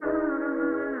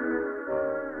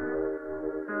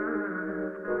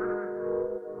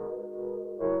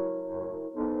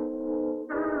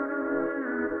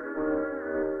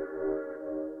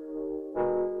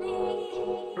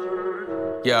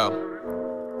Yo,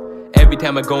 every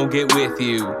time I gon' get with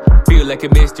you, feel like a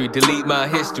mystery, delete my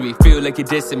history. Feel like you're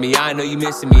dissing me, I know you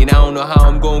missing me, and I don't know how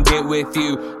I'm gon' get with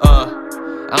you.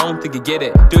 I don't think you get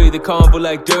it. Dirty the convo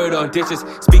like dirt on dishes.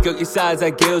 Speak out your sides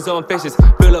like gills on fishes.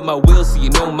 Fill up my will so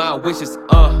you know my wishes.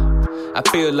 I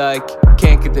feel like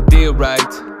can't get the deal right.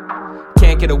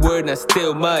 Can't get a word and I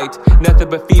still might. Nothing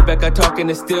but feedback, I talk in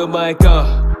a still mic.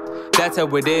 That's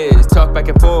how it is. Talk back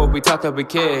and forth, we talk like we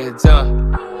kids.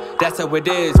 That's how it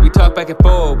is. We talk back and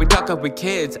forth, we talk like we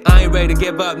kids. I ain't ready to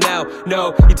give up now.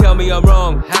 No, you tell me I'm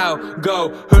wrong. How? Go.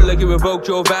 Hurt like you revoked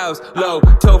your vows. Low,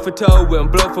 toe for toe,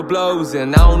 and blow for blows.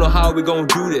 And I don't know how we gon'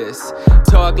 do this.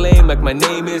 Talk lame like my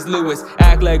name is Lewis.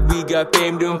 Act like we got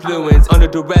fame to influence. Under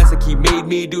duress like he made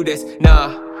me do this.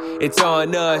 Nah, it's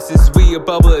on us. As we a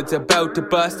bubble, it's about to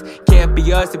bust. Can't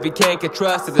be us if we can't get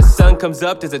trust. If the sun comes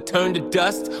up, does it turn to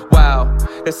dust? Wow,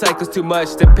 the cycle's too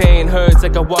much. The pain hurts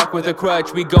like I walk with a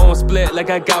crutch. We gon' split like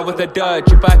I got with a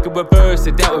Dutch. If I could reverse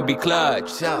it, that would be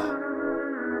clutch.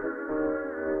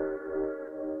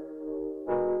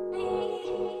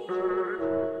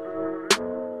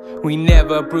 We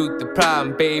never uproot the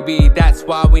problem, baby. That's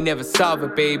why we never solve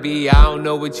it, baby. I don't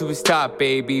know what you would stop,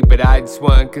 baby, but I just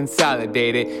want to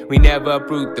consolidate it. We never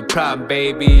uproot the problem,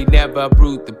 baby. Never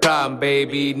uproot the problem,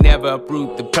 baby. Never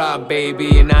uproot the problem,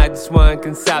 baby. And I just want to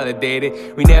consolidate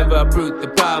it. We never uproot the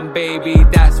problem, baby.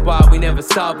 That's why we never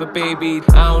solve it, baby.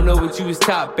 I don't know what you would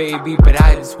stop, baby, but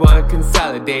I just want to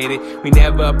consolidate it. We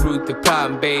never uproot the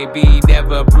problem, baby.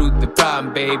 Never uproot the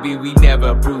problem, baby. We never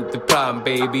uproot the problem,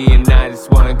 baby. And I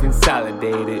just want to consolidate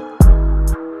it.